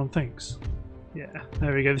everyone thinks. Yeah,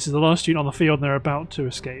 there we go. This is the last unit on the field and they're about to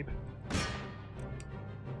escape.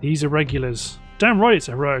 These irregulars. Damn right it's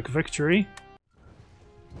a heroic victory.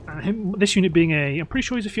 And this unit being a... I'm pretty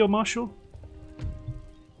sure he's a field marshal.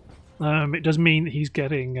 It does mean that he's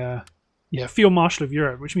getting... yeah, field marshal of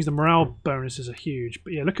Europe, which means the morale bonuses are huge.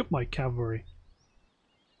 But yeah, look at my cavalry.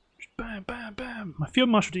 Just bam, bam, bam. My field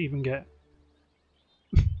marshal didn't even get...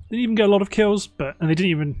 didn't even get a lot of kills, but... And they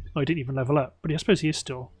didn't even... Oh, he didn't even level up. But yeah, I suppose he is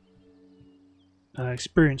still...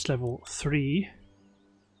 experience level 3.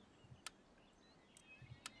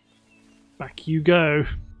 Back you go,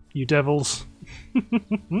 you devils.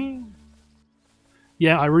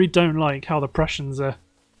 Yeah, I really don't like how the Prussians are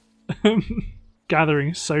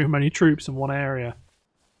gathering so many troops in one area.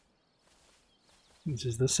 This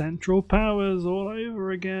is the Central Powers all over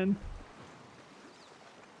again.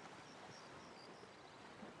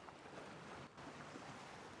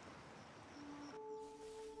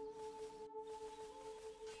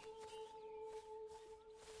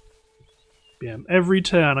 Yeah, every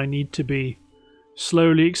turn I need to be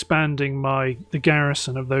slowly expanding the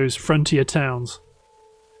garrison of those frontier towns.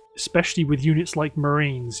 Especially with units like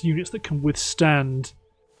Marines, units that can withstand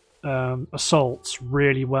assaults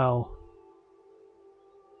really well.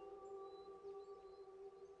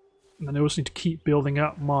 And then I also need to keep building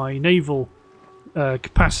up my naval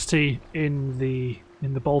capacity in the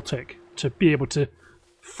Baltic to be able to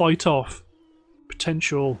fight off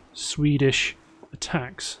potential Swedish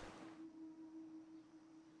attacks.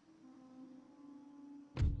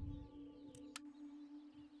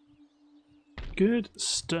 Good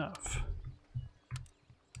stuff.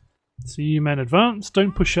 So you men advance.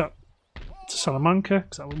 Don't push up to Salamanca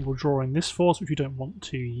because that will draw in this force, which we don't want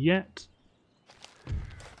to yet.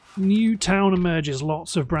 New town emerges.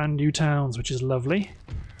 Lots of brand new towns, which is lovely.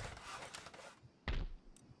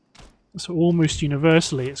 So almost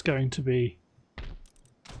universally it's going to be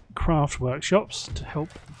craft workshops to help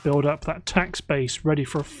build up that tax base ready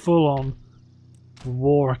for a full-on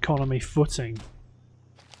war economy footing.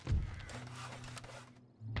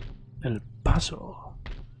 El Paso.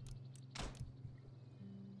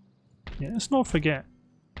 Yeah, let's not forget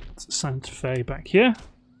Santa Fe back here.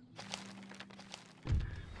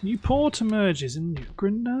 New port emerges in New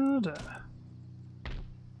Granada.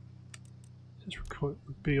 Let's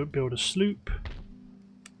build a sloop.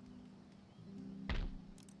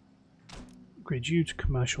 Upgrade you to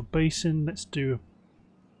commercial basin. Let's do...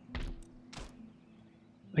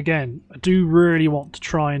 Again, I do really want to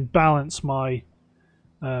try and balance my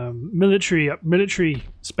military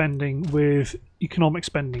spending with economic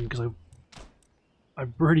spending because I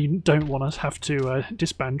really don't want to have to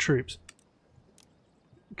disband troops.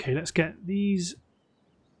 Okay, let's get these.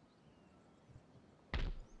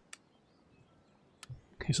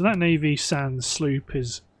 Okay, so that Navy Sans sloop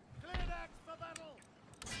is,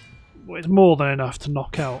 well, it's more than enough to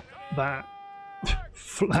knock out that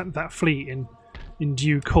that fleet in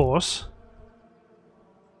due course.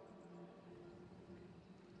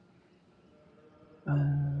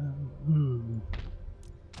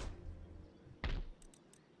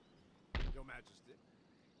 Your Majesty.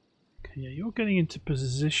 Okay, yeah, you're getting into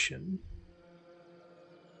position.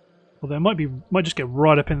 Well, they might just get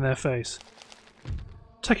right up in their face.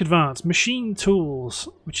 Tech advance, machine tools,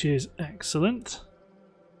 which is excellent.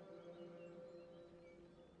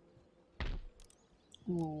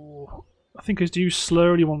 Ooh, I think I do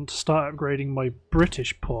slowly want to start upgrading my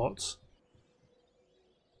British ports.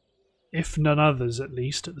 If none others, at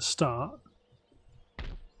least at the start.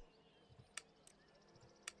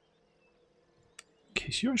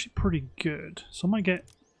 Okay, so you're actually pretty good. So I might get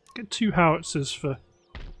 2 howitzers for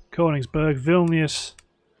Königsberg. Vilnius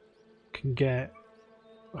can get...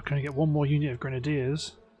 I can only get 1 more unit of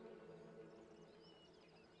grenadiers.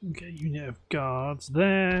 Get a unit of guards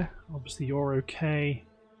there. Obviously you're okay.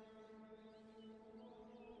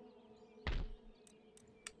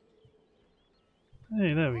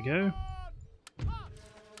 Hey, there we go.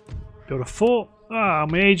 Build a fort. Ah,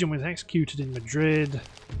 my agent was executed in Madrid.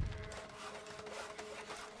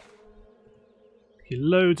 Okay,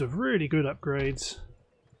 loads of really good upgrades.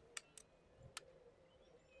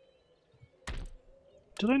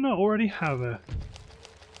 Did I not already have a...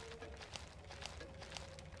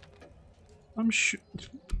 I'm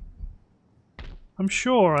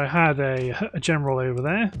sure I had a general over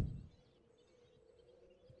there.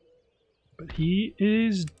 But he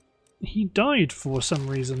died for some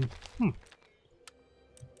reason.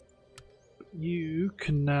 You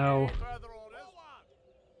can now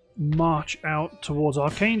march out towards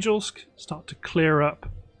Archangels, start to clear up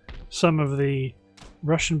some of the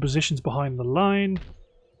Russian positions behind the line.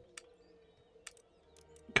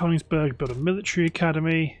 Königsberg built a military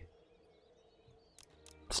academy.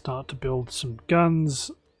 Start to build some guns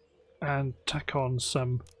and tack on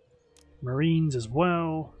some Marines as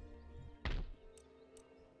well.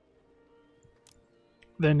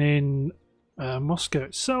 Then in Moscow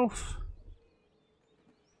itself,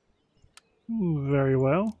 very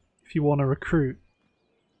well, if you want to recruit.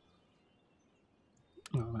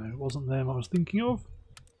 Oh no, it wasn't them I was thinking of.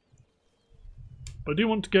 But I do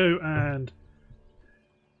want to go and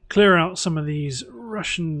clear out some of these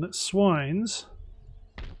Russian swines.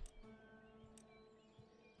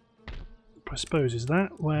 I suppose, is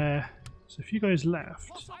that where... So if you guys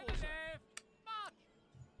left...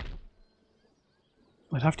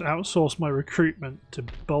 I'd have to outsource my recruitment to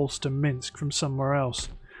bolster Minsk from somewhere else.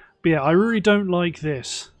 But yeah, I really don't like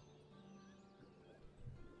this.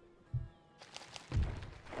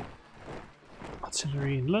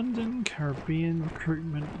 Artillery in London, Caribbean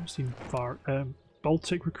recruitment,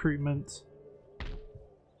 Baltic recruitment,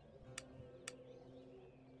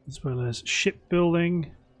 as well as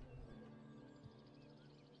shipbuilding.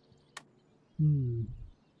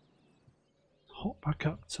 Hop back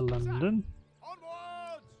up to London.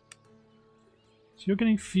 So you're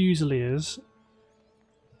getting Fusiliers.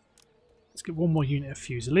 Let's get one more unit of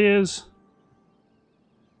Fusiliers.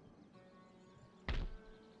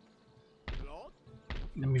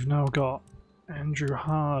 And then we've now got Andrew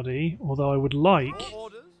Hardy, although I would like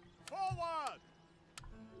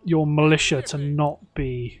your militia to not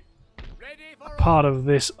be a part of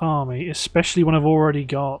this army, especially when I've already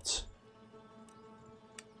got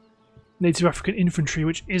Native African infantry,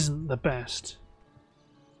 which isn't the best.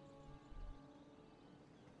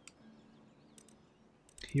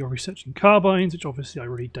 You're researching carbines, which obviously I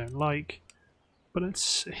really don't like. But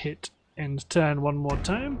let's hit end turn one more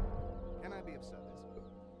time. Can I be of service?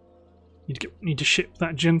 Need to ship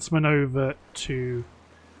that gentleman over to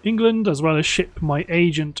England, as well as ship my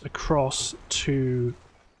agent across to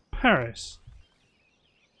Paris.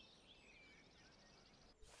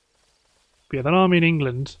 But yeah, that army in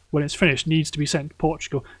England, when it's finished, needs to be sent to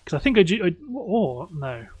Portugal. Because I think or no,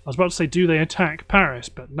 I was about to say, do they attack Paris?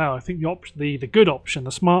 But no, I think the good option,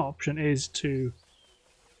 the smart option, is to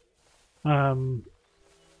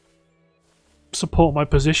support my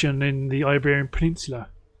position in the Iberian Peninsula.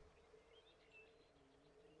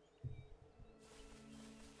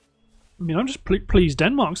 I mean, I'm just pleased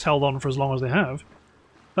Denmark's held on for as long as they have.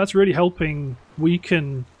 That's really helping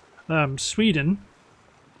weaken Sweden,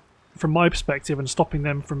 from my perspective, and stopping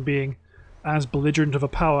them from being as belligerent of a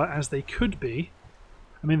power as they could be.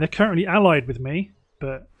 I mean, they're currently allied with me,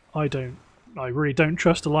 but I really don't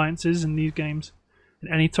trust alliances in these games.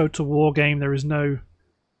 In any Total War game, there is no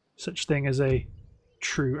such thing as a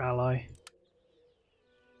true ally.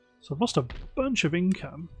 So I've lost a bunch of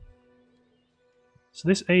income. So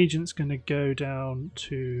this agent's going to go down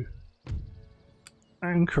to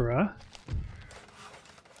Ankara.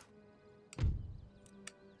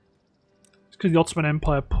 It's because the Ottoman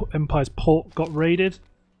Empire's port got raided.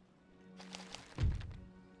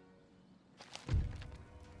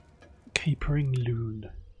 Capering Loon.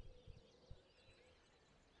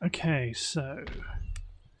 Okay, so...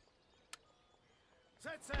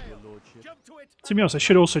 to be honest, I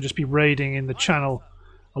should also just be raiding in the Channel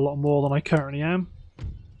a lot more than I currently am.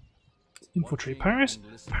 Infiltrate Paris.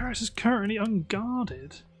 Paris is currently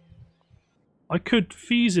unguarded. I could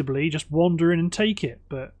feasibly just wander in and take it,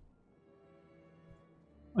 but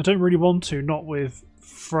I don't really want to, not with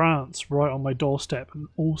France right on my doorstep and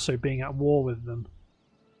also being at war with them.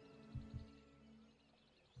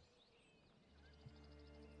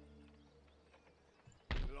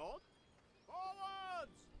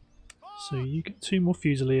 So you get 2 more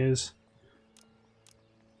Fusiliers.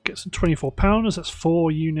 Get some 24 pounders, that's 4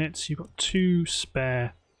 units. You've got 2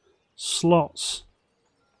 spare slots.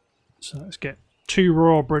 So let's get 2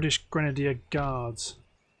 Royal British Grenadier Guards.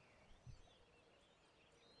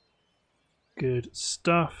 Good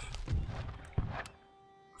stuff.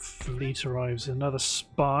 Fleet arrives, another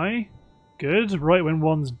spy. Good. Right when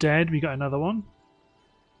one's dead, we got another one.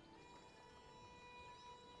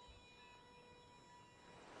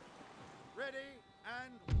 Ready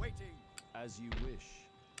and waiting. As you wish.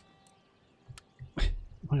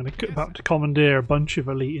 I'm going to about to commandeer a bunch of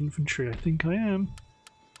elite infantry. I think I am.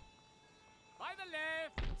 By the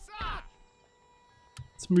left, sir.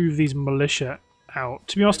 Let's move these militia out.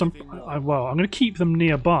 To be honest, I'm going to keep them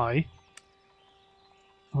nearby.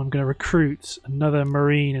 I'm going to recruit another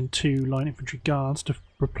marine and 2 line infantry guards to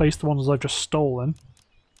replace the ones I've just stolen.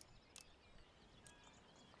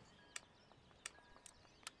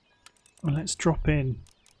 And let's drop in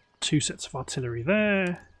 2 sets of artillery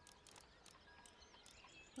there.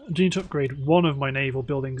 I do need to upgrade one of my naval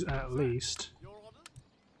buildings at least.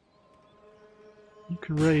 You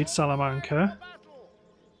can raid Salamanca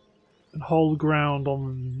and hold ground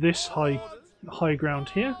on this high ground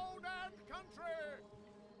here.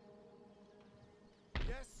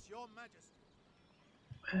 Yes, Your Majesty.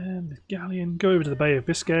 And the galleon, go over to the Bay of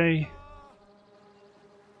Biscay.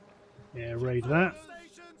 Yeah, raid that.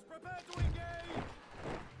 Stations, prepare to engage.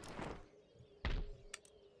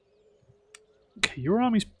 Okay, your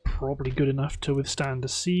army's probably good enough to withstand a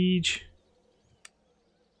siege.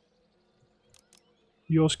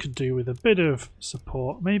 Yours could do with a bit of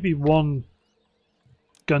support. Maybe one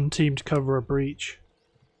gun team to cover a breach.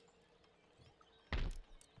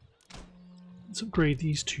 Let's upgrade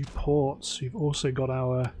these 2 ports. We've also got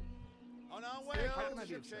our On our way.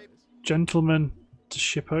 Shipshape. gentlemen to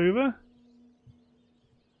ship over.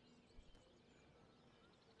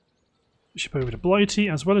 Ship over to Blighty,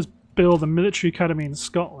 as well as build a military academy in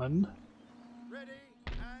Scotland. Ready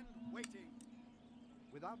and waiting.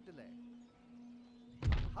 Without delay.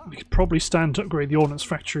 We could probably stand to upgrade the Ordnance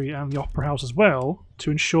Factory and the Opera House as well to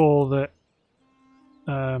ensure that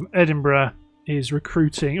Edinburgh is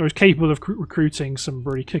recruiting, or is capable of recruiting some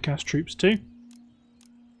really kick-ass troops too.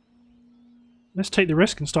 Let's take the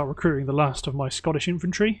risk and start recruiting the last of my Scottish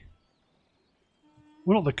infantry.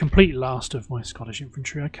 Well, not the complete last of my Scottish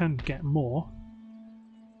infantry, I can get more.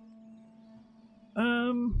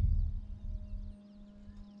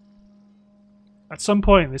 At some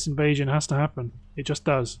point this invasion has to happen. It just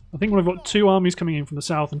does. I think we've got 2 armies coming in from the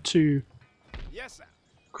south and 2 Yes, sir.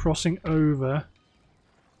 crossing over.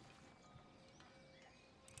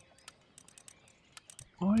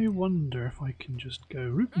 I wonder if I can just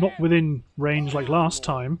go, not within range like last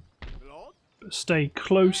time, Lord. but stay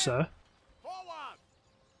closer Forward.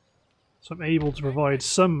 so I'm able to provide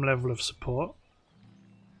some level of support.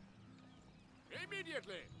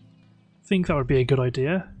 Immediately. I think that would be a good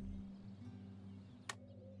idea.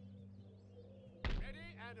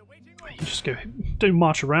 Ready and awaiting You orders. just go, don't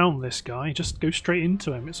march around this guy, just go straight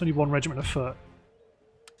into him. It's only 1 regiment of foot.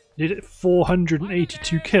 Did it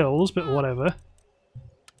 482 kills, but whatever.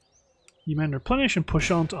 You men replenish and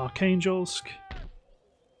push on to Archangelsk.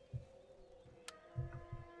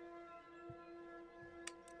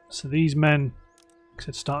 So these men, like I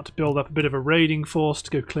said, start to build up a bit of a raiding force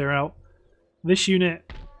to go clear out this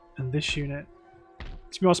unit and this unit.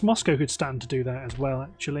 To be honest, Moscow could stand to do that as well,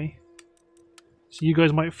 actually. So you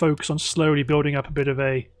guys might focus on slowly building up a bit of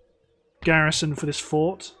a garrison for this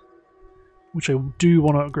fort, which I do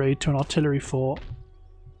want to upgrade to an artillery fort.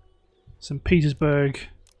 St. Petersburg.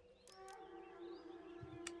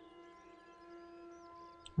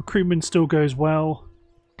 Recruitment still goes well.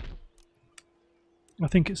 I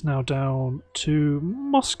think it's now down to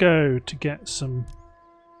Moscow to get some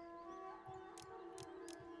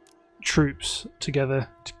troops together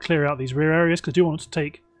to clear out these rear areas, because I do want to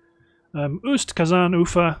take Ust, Kazan,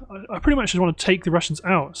 Ufa. I pretty much just want to take the Russians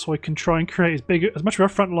out so I can try and create as much of a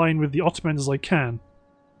front line with the Ottomans as I can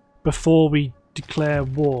before we declare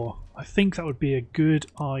war. I think that would be a good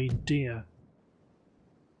idea.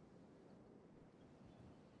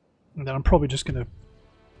 And then I'm probably just going to,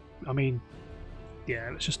 I mean, yeah,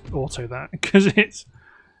 let's just auto that because it's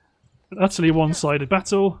an utterly one-sided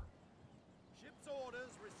battle. Ship's orders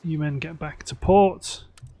received. You men get back to port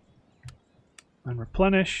and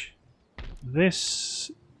replenish. This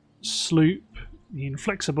sloop, the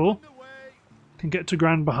Inflexible, Underway. can get to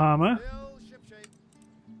Grand Bahama. Bill shipshape.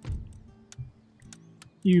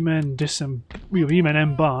 You men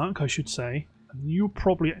embark, I should say, and you'll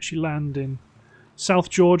probably actually land in South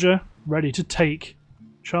Georgia, ready to take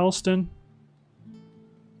Charleston.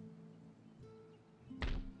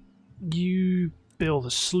 You build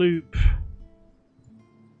a sloop.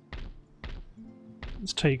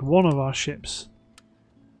 Let's take one of our ships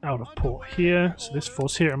out of port here. So this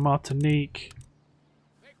force here in Martinique.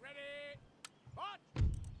 Make ready. Hot.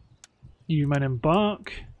 You men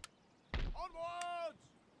embark. Onwards.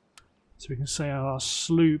 So we can sail our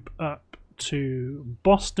sloop up to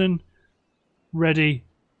Boston, ready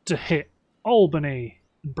to hit Albany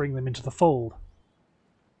and bring them into the fold.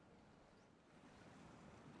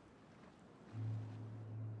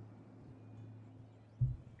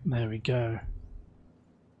 There we go.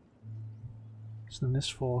 So then this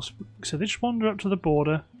force, so they just wander up to the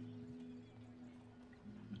border.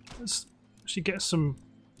 Let's actually get some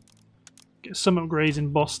upgrades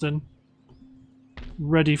in Boston,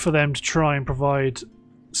 ready for them to try and provide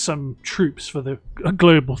some troops for the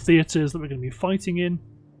global theatres that we're going to be fighting in.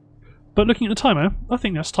 But looking at the timer, I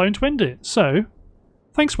think that's time to end it. So,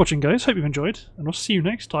 thanks for watching, guys. Hope you've enjoyed, and I'll see you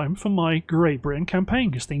next time for my Great Britain campaign,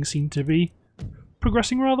 because things seem to be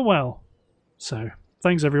progressing rather well. So,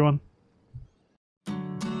 thanks everyone.